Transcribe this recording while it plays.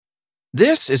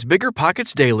This is Bigger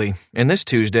Pockets Daily, and this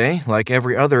Tuesday, like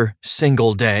every other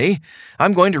single day,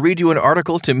 I'm going to read you an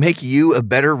article to make you a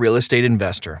better real estate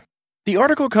investor. The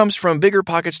article comes from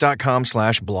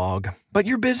biggerpockets.com/blog, but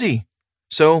you're busy,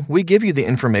 so we give you the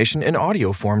information in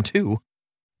audio form too.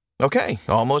 Okay,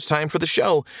 almost time for the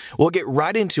show. We'll get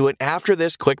right into it after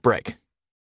this quick break.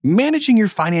 Managing your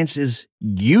finances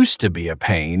used to be a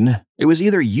pain. It was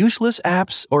either useless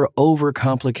apps or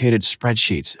overcomplicated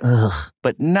spreadsheets. Ugh.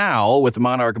 But now, with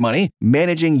Monarch Money,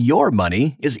 managing your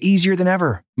money is easier than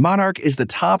ever. Monarch is the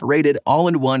top-rated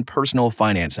all-in-one personal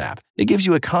finance app. It gives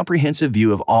you a comprehensive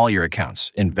view of all your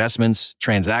accounts, investments,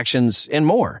 transactions, and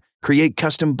more. Create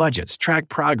custom budgets, track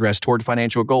progress toward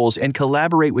financial goals, and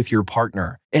collaborate with your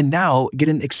partner. And now, get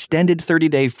an extended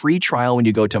 30-day free trial when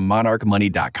you go to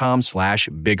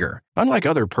monarchmoney.com/bigger. Unlike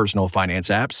other personal finance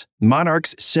apps,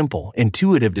 Monarch's simple,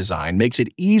 intuitive design makes it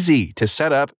easy to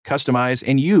set up, customize,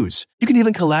 and use. You can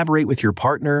even collaborate with your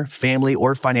partner, family,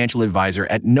 or financial advisor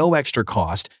at no extra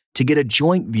cost to get a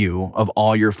joint view of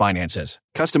all your finances.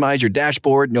 Customize your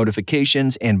dashboard,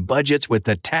 notifications, and budgets with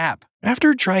the tap.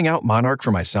 After trying out Monarch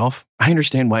for myself, I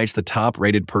understand why it's the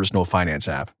top-rated personal finance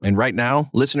app. And right now,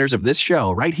 listeners of this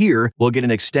show right here will get an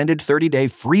extended 30-day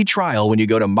free trial when you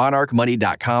go to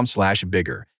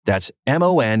monarchmoney.com/bigger. That's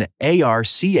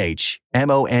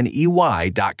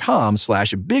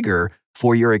monarchmoney.com/bigger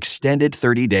for your extended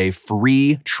 30-day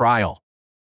free trial.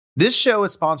 This show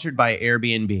is sponsored by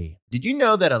Airbnb. Did you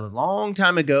know that a long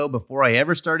time ago, before I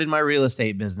ever started my real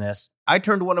estate business, I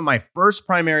turned one of my first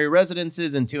primary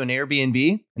residences into an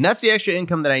Airbnb? And that's the extra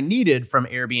income that I needed from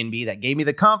Airbnb that gave me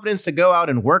the confidence to go out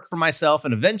and work for myself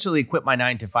and eventually quit my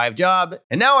 9-to-5 job.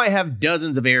 And now I have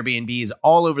dozens of Airbnbs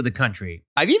all over the country.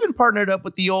 I've even partnered up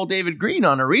with the old David Green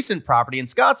on a recent property in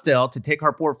Scottsdale to take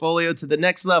our portfolio to the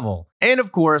next level. And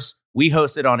of course, we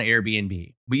host it on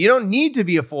Airbnb. But you don't need to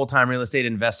be a full-time real estate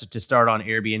investor to start on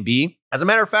Airbnb. As a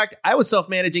matter of fact, I was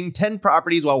self-managing 10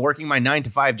 properties while working my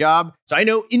 9-to-5 job, so I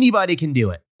know anybody can do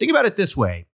it. Think about it this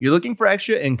way. You're looking for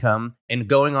extra income and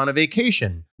going on a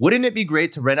vacation. Wouldn't it be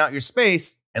great to rent out your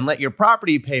space and let your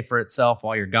property pay for itself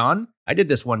while you're gone? I did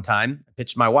this one time. I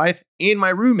pitched my wife and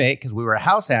my roommate, because we were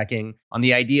house hacking, on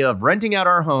the idea of renting out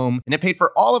our home, and it paid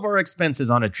for all of our expenses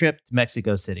on a trip to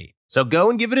Mexico City. So go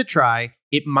and give it a try.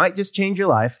 It might just change your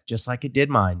life, just like it did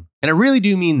mine. And I really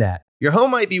do mean that. Your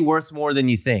home might be worth more than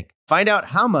you think. Find out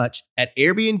how much at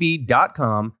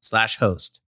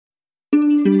airbnb.com/host.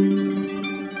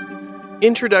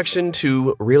 Introduction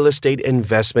to Real Estate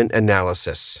Investment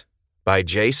Analysis by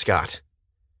Jay Scott.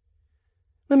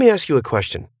 Let me ask you a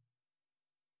question.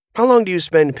 How long do you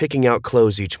spend picking out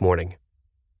clothes each morning?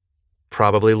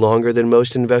 Probably longer than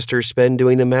most investors spend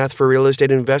doing the math for real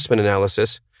estate investment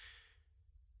analysis.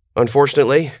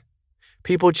 Unfortunately,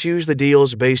 people choose the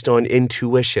deals based on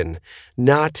intuition,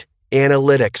 not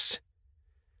analytics.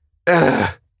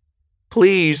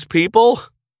 Please, people.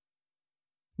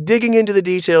 Digging into the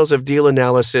details of deal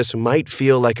analysis might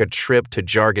feel like a trip to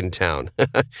Jargon Town.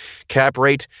 Cap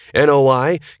rate,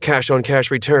 NOI, cash-on-cash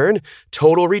return,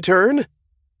 total return.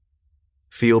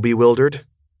 Feel bewildered?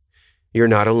 You're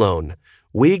not alone.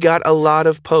 We got a lot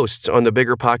of posts on the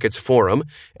Bigger Pockets forum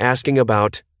asking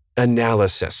about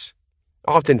analysis.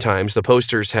 Oftentimes, the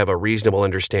posters have a reasonable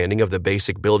understanding of the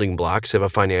basic building blocks of a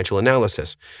financial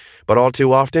analysis, but all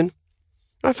too often,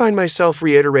 I find myself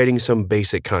reiterating some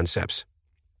basic concepts.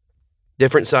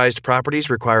 Different sized properties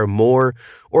require more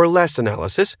or less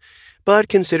analysis, but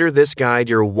consider this guide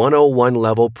your 101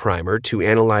 level primer to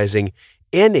analyzing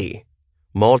any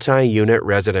multi-unit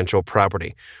residential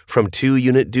property, from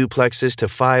 2-unit duplexes to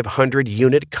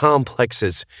 500-unit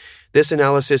complexes. This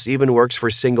analysis even works for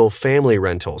single-family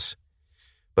rentals.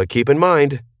 But keep in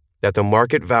mind that the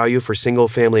market value for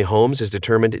single-family homes is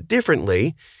determined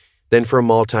differently than for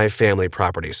multi-family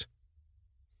properties.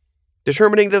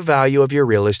 Determining the value of your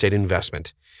real estate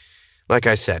investment. Like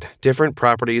I said, different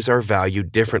properties are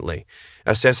valued differently.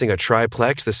 Assessing a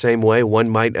triplex the same way one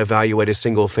might evaluate a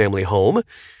single-family home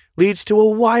leads to a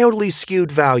wildly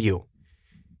skewed value.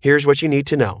 Here's what you need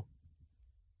to know.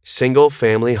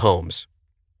 Single-family homes.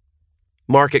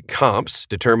 Market comps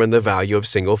determine the value of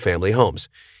single-family homes,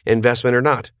 investment or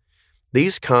not.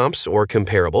 These comps, or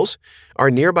comparables, are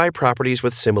nearby properties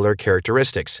with similar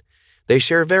characteristics. They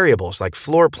share variables like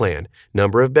floor plan,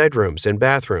 number of bedrooms and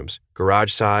bathrooms,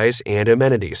 garage size, and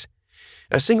amenities.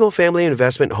 A single-family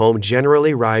investment home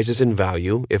generally rises in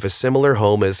value if a similar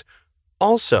home is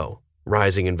also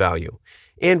rising in value,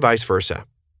 and vice versa.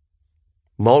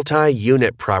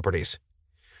 Multi-unit properties.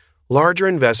 Larger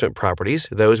investment properties,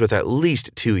 those with at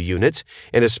least 2 units,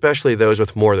 and especially those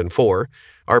with more than 4,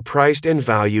 are priced and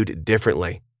valued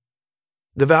differently.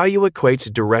 The value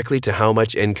equates directly to how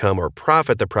much income or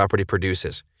profit the property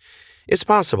produces. It's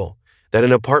possible that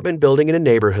an apartment building in a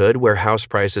neighborhood where house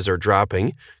prices are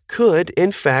dropping could,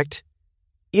 in fact,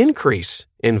 increase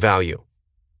in value.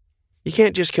 You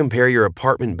can't just compare your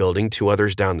apartment building to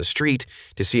others down the street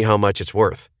to see how much it's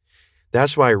worth.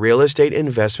 That's why real estate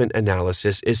investment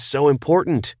analysis is so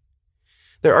important.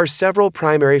 There are several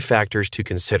primary factors to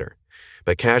consider,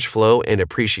 but cash flow and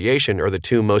appreciation are the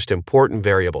two most important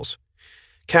variables.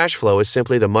 Cash flow is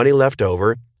simply the money left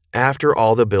over after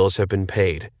all the bills have been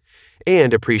paid,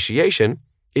 and appreciation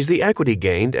is the equity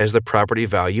gained as the property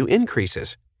value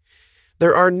increases.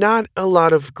 There are not a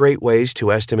lot of great ways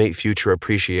to estimate future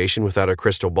appreciation without a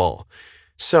crystal ball,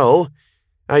 so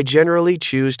I generally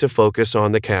choose to focus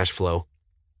on the cash flow.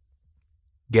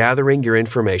 Gathering your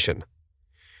information.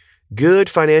 Good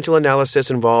financial analysis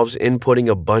involves inputting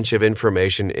a bunch of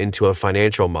information into a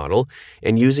financial model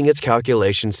and using its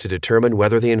calculations to determine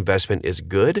whether the investment is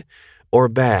good or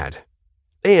bad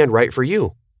and right for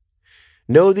you.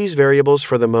 Know these variables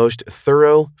for the most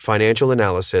thorough financial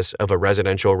analysis of a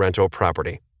residential rental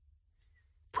property.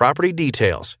 Property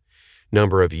details: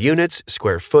 number of units,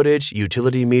 square footage,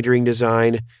 utility metering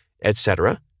design,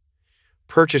 etc.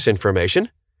 Purchase information: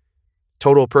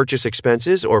 total purchase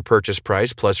expenses or purchase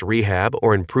price plus rehab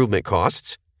or improvement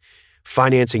costs.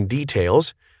 Financing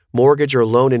details: mortgage or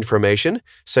loan information,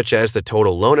 such as the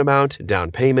total loan amount, down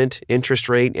payment, interest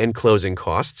rate, and closing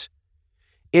costs.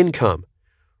 Income: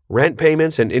 rent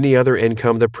payments and any other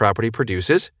income the property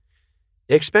produces.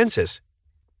 Expenses: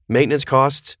 maintenance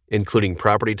costs, including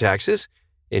property taxes,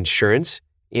 insurance,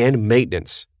 and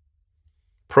maintenance.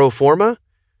 Pro forma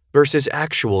versus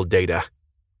actual data.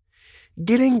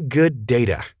 Getting good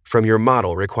data from your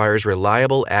model requires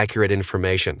reliable, accurate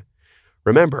information.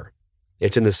 Remember,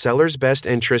 it's in the seller's best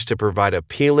interest to provide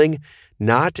appealing,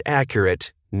 not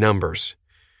accurate numbers.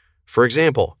 For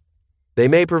example, they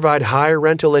may provide high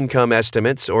rental income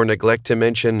estimates or neglect to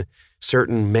mention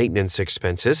certain maintenance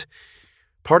expenses.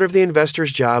 Part of the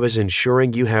investor's job is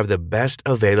ensuring you have the best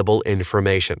available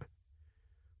information.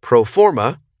 Pro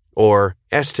forma, or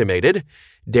estimated,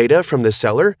 data from the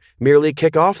seller merely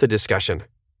kick off the discussion.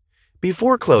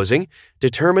 Before closing,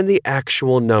 determine the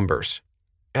actual numbers.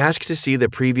 Ask to see the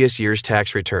previous year's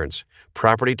tax returns,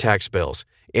 property tax bills,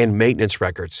 and maintenance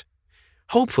records.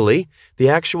 Hopefully, the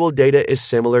actual data is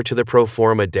similar to the pro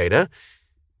forma data,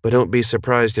 but don't be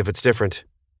surprised if it's different.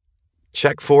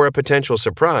 Check for a potential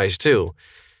surprise, too.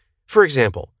 For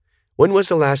example, when was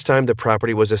the last time the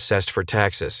property was assessed for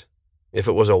taxes? If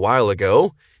it was a while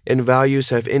ago, and values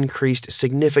have increased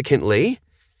significantly,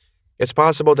 it's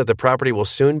possible that the property will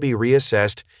soon be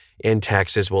reassessed and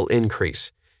taxes will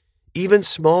increase. Even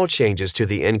small changes to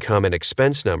the income and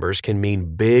expense numbers can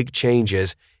mean big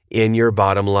changes in your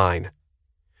bottom line.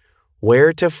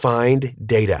 Where to find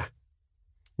data?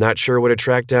 Not sure where to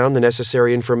track down the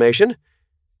necessary information?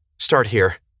 Start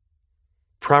here.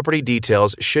 Property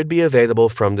details should be available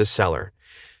from the seller.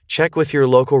 Check with your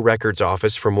local records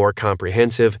office for more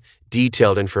comprehensive,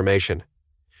 detailed information.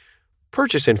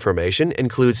 Purchase information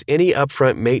includes any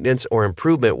upfront maintenance or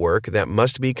improvement work that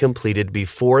must be completed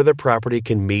before the property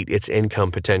can meet its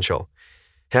income potential.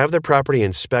 Have the property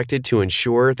inspected to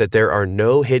ensure that there are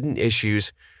no hidden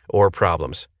issues or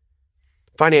problems.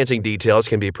 Financing details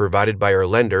can be provided by your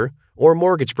lender or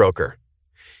mortgage broker.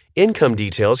 Income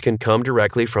details can come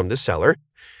directly from the seller,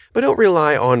 but don't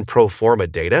rely on pro forma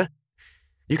data.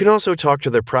 You can also talk to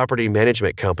the property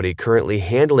management company currently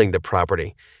handling the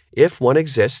property, if one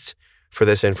exists, for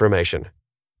this information.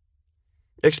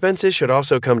 Expenses should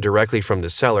also come directly from the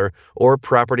seller or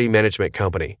property management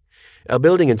company. A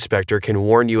building inspector can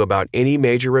warn you about any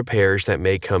major repairs that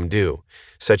may come due,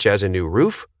 such as a new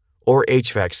roof or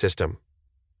HVAC system.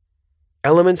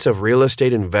 Elements of real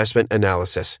estate investment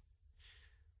analysis.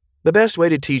 The best way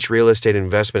to teach real estate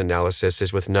investment analysis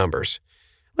is with numbers.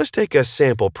 Let's take a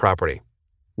sample property.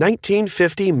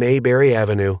 1950 Mayberry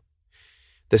Avenue.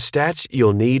 The stats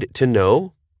you'll need to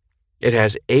know: it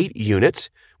has 8 units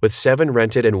with 7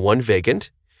 rented and 1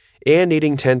 vacant and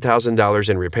needing $10,000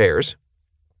 in repairs.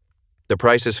 The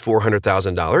price is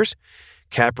 $400,000.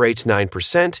 Cap rate's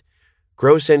 9%.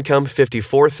 Gross income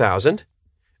 $54,000.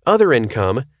 Other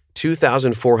income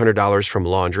 $2,400 from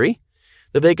laundry.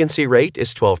 The vacancy rate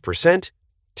is 12%.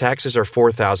 Taxes are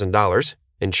 $4,000.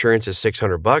 Insurance is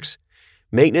 $600.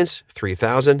 Maintenance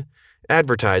 $3,000.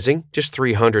 Advertising just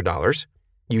 $300.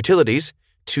 Utilities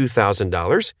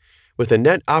 $2,000. With a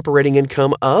net operating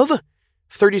income of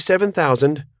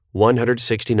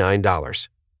 $37,169.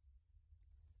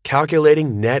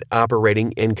 Calculating net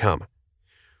operating income.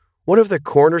 One of the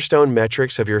cornerstone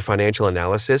metrics of your financial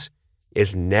analysis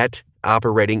is net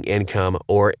operating income,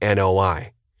 or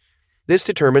NOI. This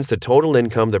determines the total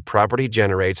income the property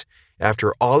generates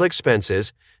after all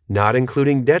expenses, not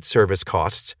including debt service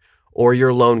costs or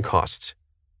your loan costs.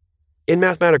 In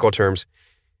mathematical terms,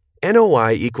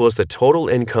 NOI equals the total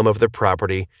income of the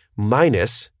property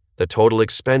minus the total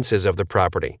expenses of the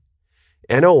property.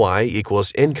 NOI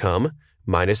equals income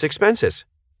minus expenses.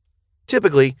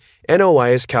 Typically,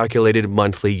 NOI is calculated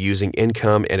monthly using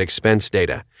income and expense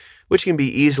data, which can be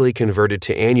easily converted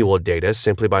to annual data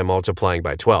simply by multiplying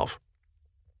by 12.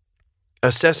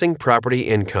 Assessing property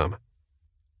income.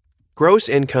 Gross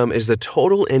income is the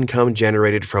total income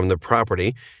generated from the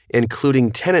property,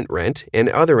 including tenant rent and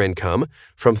other income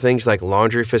from things like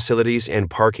laundry facilities and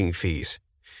parking fees.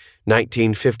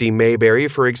 1950 Mayberry,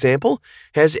 for example,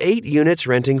 has 8 units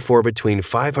renting for between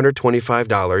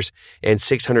 $525 and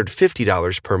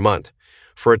 $650 per month,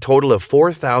 for a total of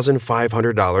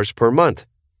 $4,500 per month.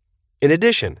 In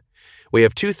addition, we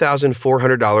have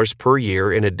 $2,400 per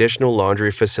year in additional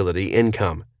laundry facility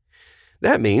income.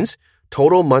 That means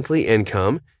total monthly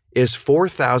income is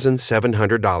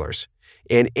 $4,700,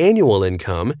 and annual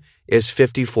income is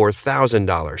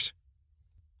 $54,000.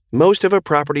 Most of a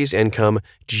property's income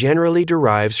generally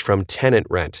derives from tenant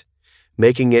rent,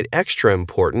 making it extra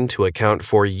important to account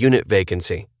for unit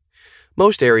vacancy.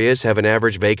 Most areas have an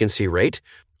average vacancy rate,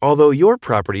 although your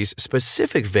property's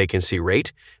specific vacancy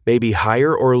rate may be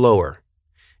higher or lower.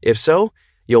 If so,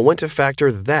 you'll want to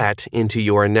factor that into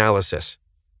your analysis.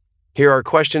 Here are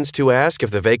questions to ask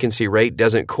if the vacancy rate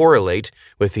doesn't correlate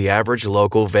with the average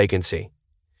local vacancy.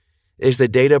 Is the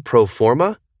data pro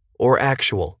forma or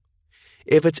actual?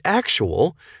 If it's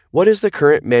actual, what is the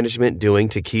current management doing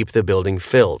to keep the building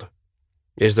filled?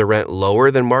 Is the rent lower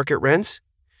than market rents?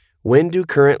 When do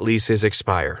current leases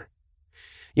expire?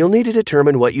 You'll need to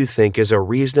determine what you think is a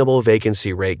reasonable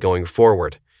vacancy rate going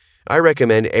forward. I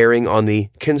recommend erring on the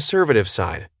conservative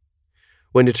side.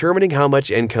 When determining how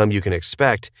much income you can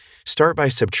expect, start by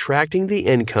subtracting the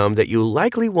income that you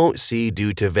likely won't see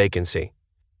due to vacancy.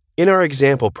 In our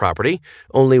example property,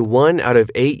 only 1 out of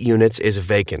 8 units is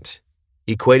vacant,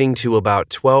 equating to about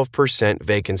 12%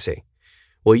 vacancy.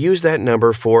 We'll use that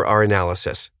number for our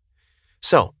analysis.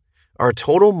 So, our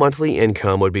total monthly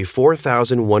income would be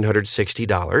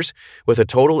 $4,160 with a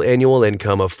total annual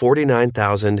income of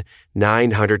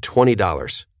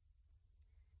 $49,920.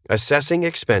 Assessing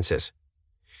expenses.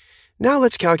 Now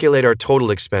let's calculate our total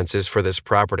expenses for this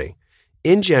property.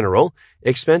 In general,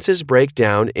 expenses break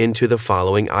down into the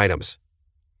following items: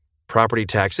 property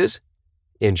taxes,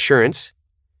 insurance,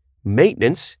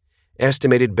 maintenance,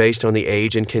 estimated based on the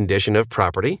age and condition of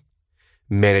property,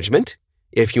 management,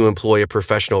 if you employ a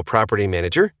professional property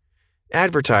manager,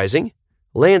 advertising,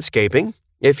 landscaping,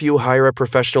 if you hire a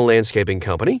professional landscaping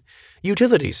company,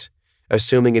 utilities,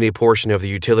 assuming any portion of the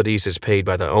utilities is paid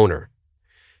by the owner.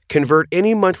 Convert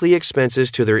any monthly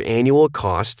expenses to their annual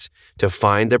costs to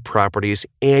find the property's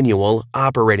annual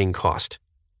operating cost.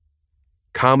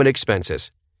 Common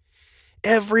expenses.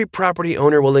 Every property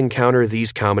owner will encounter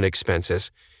these common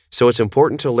expenses, so it's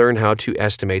important to learn how to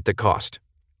estimate the cost.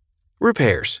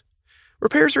 Repairs.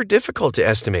 Repairs are difficult to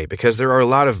estimate because there are a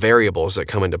lot of variables that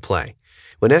come into play.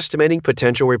 When estimating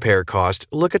potential repair cost,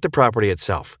 look at the property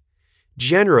itself.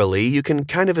 Generally, you can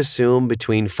kind of assume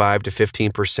between 5 to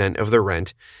 15% of the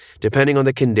rent, depending on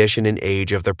the condition and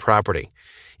age of the property.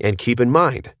 And keep in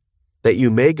mind that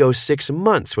you may go 6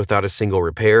 months without a single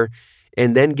repair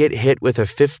and then get hit with a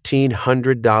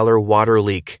 $1,500 water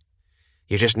leak.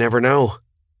 You just never know.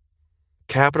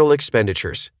 Capital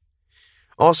expenditures.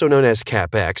 Also known as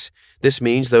CapEx, this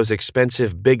means those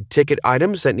expensive big-ticket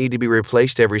items that need to be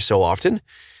replaced every so often,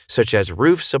 such as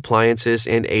roofs, appliances,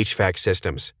 and HVAC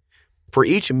systems. For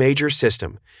each major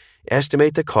system,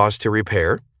 estimate the cost to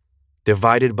repair,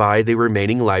 divided by the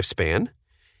remaining lifespan,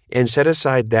 and set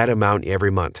aside that amount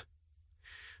every month.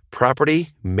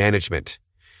 Property management.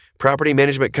 Property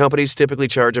management companies typically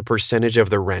charge a percentage of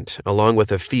the rent, along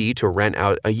with a fee to rent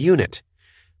out a unit.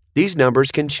 These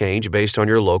numbers can change based on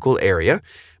your local area,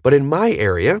 but in my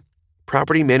area,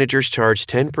 property managers charge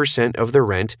 10% of the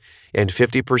rent and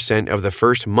 50% of the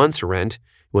first month's rent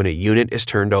when a unit is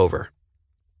turned over.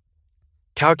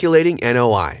 Calculating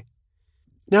NOI.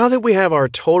 Now that we have our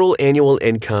total annual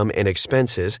income and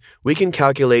expenses, we can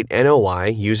calculate NOI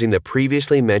using the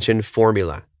previously mentioned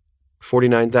formula.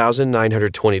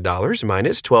 $49,920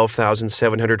 minus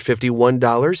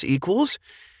 $12,751 equals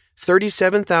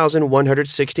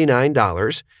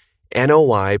 $37,169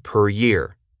 NOI per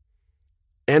year.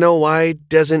 NOI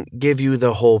doesn't give you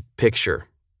the whole picture,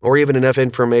 or even enough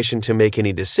information to make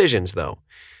any decisions, though.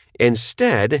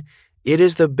 Instead, It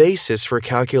is the basis for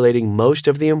calculating most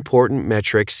of the important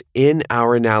metrics in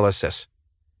our analysis.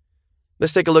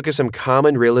 Let's take a look at some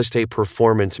common real estate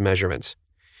performance measurements.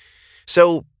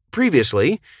 So,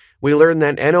 previously, we learned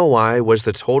that NOI was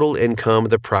the total income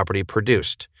the property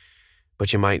produced.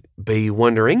 But you might be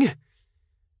wondering,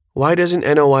 why doesn't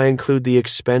NOI include the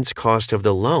expense cost of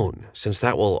the loan, since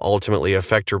that will ultimately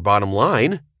affect your bottom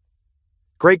line?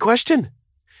 Great question.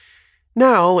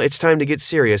 Now it's time to get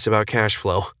serious about cash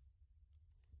flow.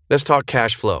 Let's talk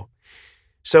cash flow.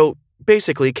 So,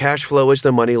 basically, cash flow is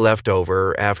the money left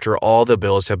over after all the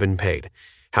bills have been paid.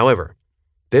 However,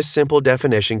 this simple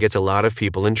definition gets a lot of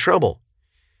people in trouble.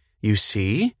 You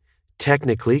see,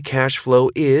 technically, cash flow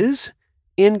is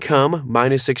income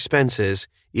minus expenses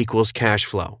equals cash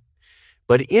flow.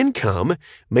 But income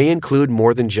may include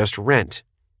more than just rent,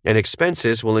 and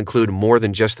expenses will include more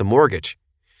than just the mortgage.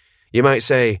 You might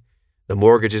say, the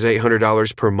mortgage is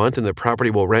 $800 per month and the property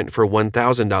will rent for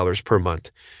 $1,000 per month,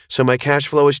 so my cash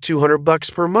flow is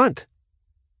 $200 per month.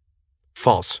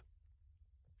 False.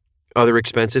 Other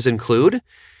expenses include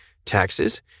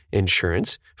taxes,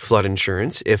 insurance, flood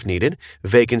insurance if needed,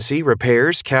 vacancy,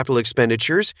 repairs, capital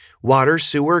expenditures, water,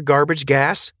 sewer, garbage,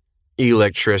 gas,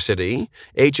 electricity,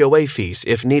 HOA fees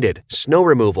if needed, snow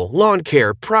removal, lawn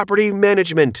care, property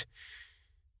management.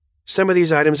 Some of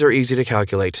these items are easy to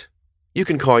calculate. You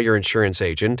can call your insurance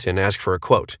agent and ask for a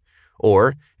quote,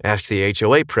 or ask the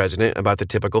HOA president about the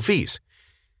typical fees.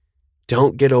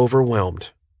 Don't get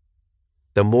overwhelmed.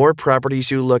 The more properties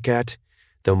you look at,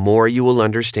 the more you will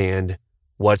understand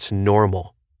what's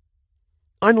normal.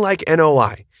 Unlike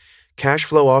NOI, cash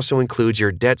flow also includes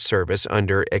your debt service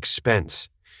under expense.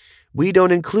 We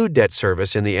don't include debt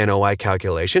service in the NOI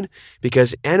calculation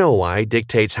because NOI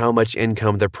dictates how much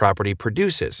income the property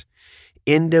produces,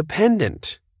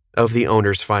 independent of the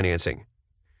owner's financing.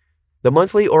 The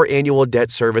monthly or annual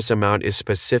debt service amount is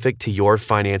specific to your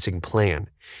financing plan.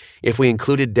 If we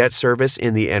included debt service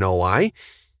in the NOI,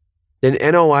 then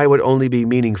NOI would only be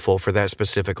meaningful for that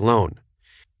specific loan.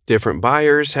 Different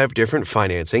buyers have different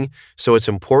financing, so it's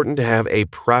important to have a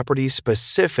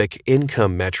property-specific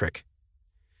income metric.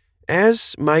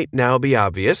 As might now be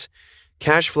obvious,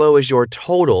 cash flow is your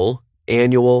total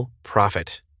annual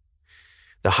profit.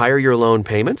 The higher your loan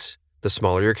payments, the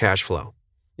smaller your cash flow.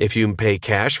 If you pay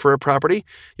cash for a property,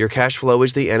 your cash flow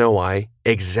is the NOI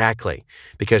exactly,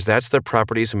 because that's the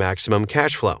property's maximum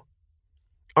cash flow.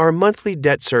 Our monthly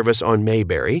debt service on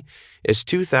Mayberry is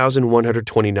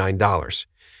 $2,129,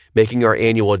 making our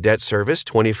annual debt service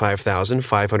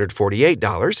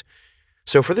 $25,548.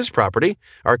 So for this property,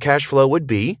 our cash flow would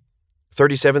be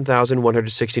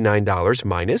 $37,169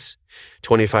 minus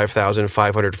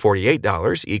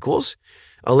 $25,548 equals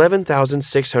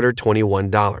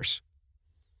 $11,621.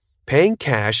 Paying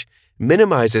cash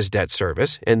minimizes debt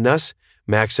service and thus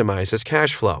maximizes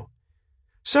cash flow.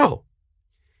 So,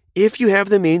 if you have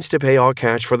the means to pay all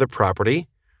cash for the property,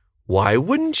 why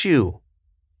wouldn't you?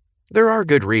 There are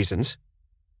good reasons.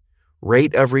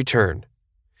 Rate of return.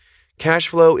 Cash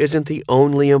flow isn't the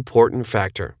only important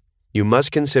factor. You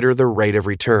must consider the rate of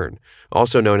return,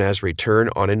 also known as return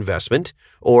on investment,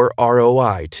 or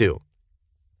ROI, too.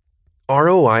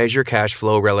 ROI is your cash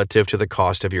flow relative to the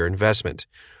cost of your investment,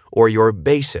 or your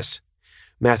basis.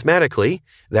 Mathematically,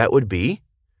 that would be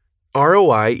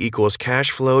ROI equals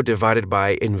cash flow divided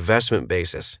by investment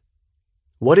basis.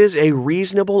 What is a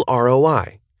reasonable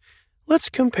ROI? Let's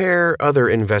compare other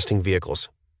investing vehicles.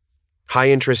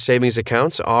 High-interest savings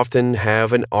accounts often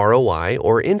have an ROI,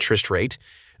 or interest rate,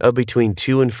 of between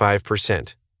 2 and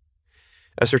 5%.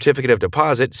 A certificate of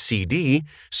deposit, CD,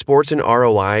 sports an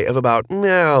ROI of about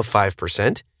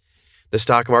 5%. The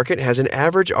stock market has an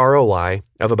average ROI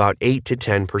of about 8 to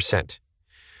 10%.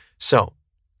 So,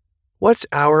 what's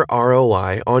our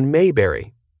ROI on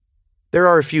Mayberry? There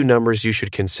are a few numbers you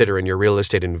should consider in your real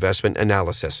estate investment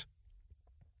analysis.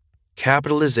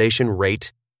 Capitalization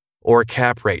rate, or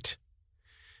cap rate.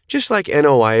 Just like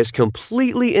NOI is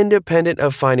completely independent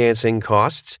of financing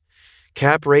costs,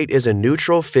 cap rate is a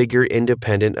neutral figure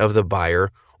independent of the buyer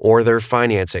or their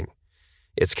financing.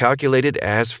 It's calculated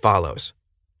as follows.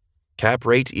 Cap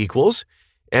rate equals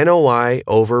NOI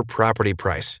over property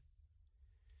price.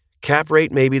 Cap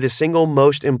rate may be the single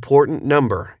most important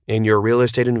number in your real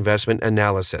estate investment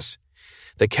analysis.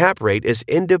 The cap rate is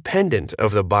independent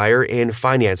of the buyer and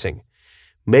financing,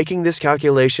 making this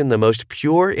calculation the most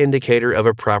pure indicator of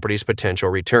a property's potential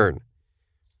return.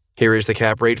 Here is the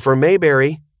cap rate for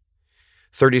Mayberry.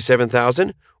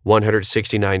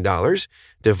 $37,169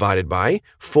 divided by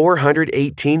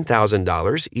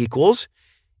 $418,000 equals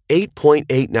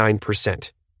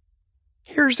 8.89%.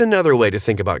 Here's another way to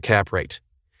think about cap rate.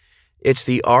 It's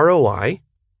the ROI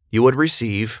you would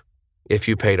receive if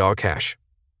you paid all cash.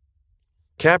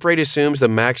 Cap rate assumes the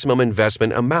maximum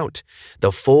investment amount,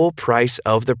 the full price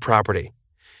of the property.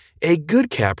 A good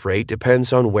cap rate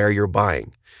depends on where you're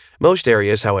buying. Most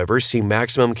areas, however, see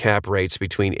maximum cap rates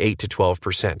between 8 to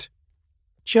 12%.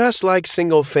 Just like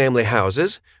single-family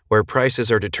houses, where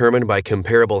prices are determined by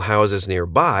comparable houses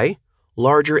nearby,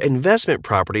 larger investment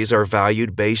properties are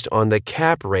valued based on the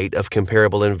cap rate of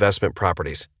comparable investment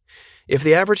properties. If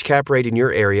the average cap rate in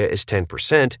your area is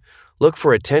 10%, look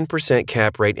for a 10%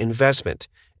 cap rate investment,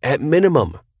 at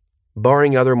minimum,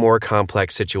 barring other more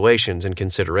complex situations and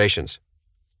considerations.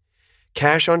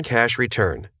 Cash-on-cash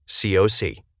return,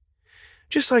 COC.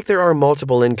 Just like there are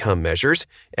multiple income measures,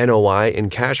 NOI and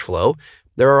cash flow,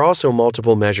 there are also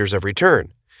multiple measures of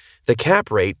return. The cap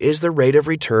rate is the rate of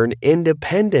return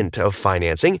independent of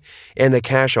financing, and the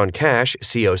cash-on-cash,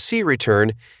 COC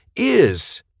return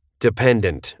is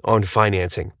dependent on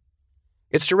financing.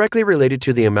 It's directly related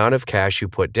to the amount of cash you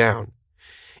put down.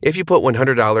 If you put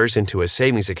 $100 into a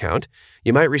savings account,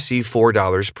 you might receive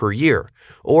 $4 per year,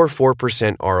 or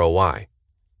 4% ROI.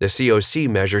 The COC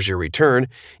measures your return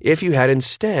if you had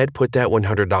instead put that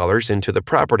 $100 into the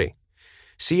property.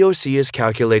 COC is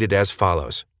calculated as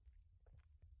follows.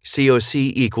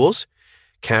 COC equals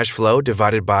cash flow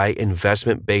divided by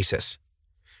investment basis.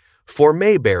 For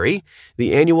Mayberry,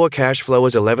 the annual cash flow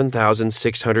is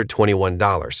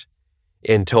 $11,621.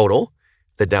 In total,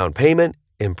 the down payment,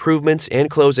 improvements, and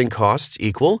closing costs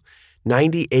equal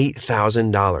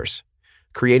 $98,000,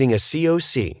 creating a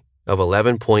COC of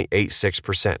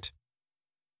 11.86%.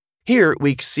 Here,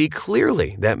 we see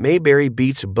clearly that Mayberry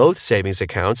beats both savings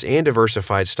accounts and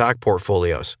diversified stock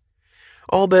portfolios,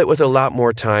 albeit with a lot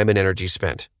more time and energy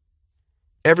spent.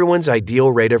 Everyone's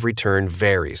ideal rate of return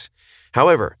varies.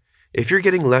 However, if you're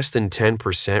getting less than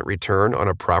 10% return on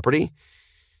a property,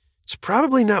 it's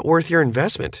probably not worth your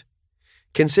investment.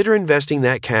 Consider investing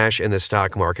that cash in the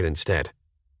stock market instead.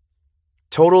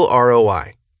 Total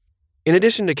ROI. In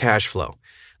addition to cash flow,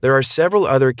 there are several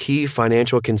other key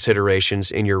financial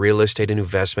considerations in your real estate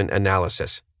investment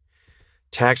analysis.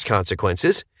 Tax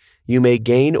consequences. You may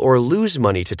gain or lose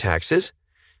money to taxes.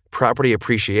 Property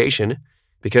appreciation.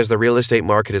 Because the real estate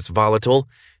market is volatile,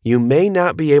 you may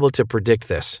not be able to predict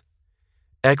this.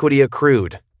 Equity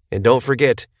accrued. And don't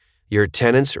forget, your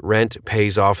tenant's rent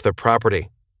pays off the property.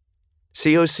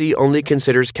 COC only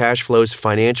considers cash flow's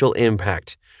financial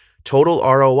impact. Total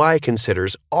ROI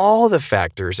considers all the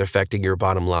factors affecting your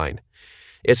bottom line.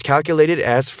 It's calculated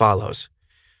as follows,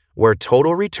 where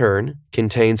total return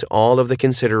contains all of the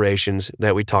considerations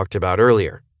that we talked about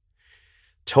earlier.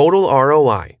 Total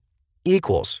ROI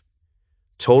equals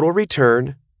total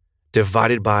return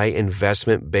divided by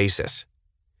investment basis.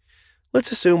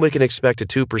 Let's assume we can expect a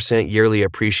 2% yearly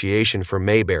appreciation for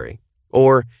Mayberry,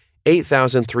 or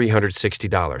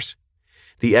 $8,360.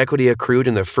 The equity accrued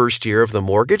in the first year of the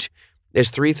mortgage is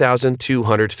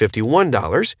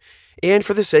 $3,251, and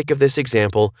for the sake of this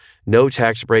example, no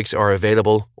tax breaks are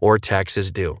available or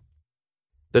taxes due.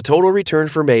 The total return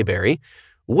for Mayberry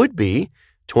would be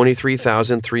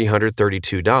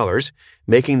 $23,332,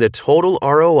 making the total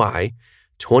ROI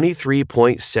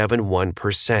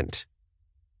 23.71%.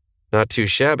 Not too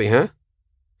shabby, huh?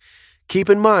 Keep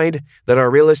in mind that our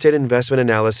real estate investment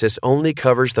analysis only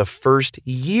covers the first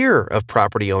year of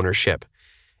property ownership.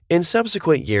 In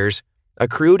subsequent years,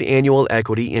 accrued annual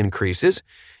equity increases,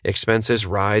 expenses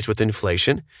rise with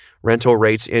inflation, rental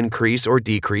rates increase or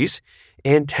decrease,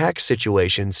 and tax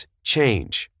situations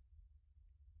change.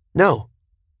 No,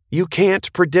 you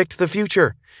can't predict the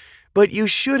future, but you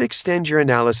should extend your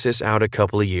analysis out a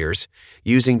couple of years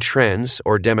using trends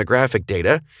or demographic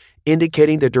data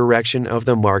indicating the direction of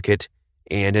the market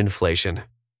and inflation.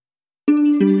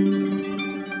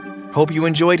 Hope you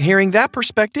enjoyed hearing that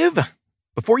perspective.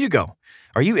 Before you go,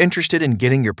 are you interested in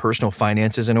getting your personal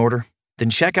finances in order? Then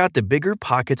check out the Bigger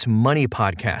Pockets Money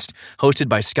podcast, hosted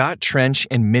by Scott Trench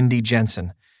and Mindy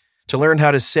Jensen. To learn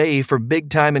how to save for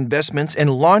big-time investments and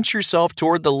launch yourself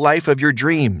toward the life of your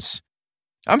dreams.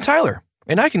 I'm Tyler,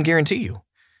 and I can guarantee you,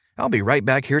 I'll be right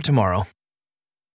back here tomorrow.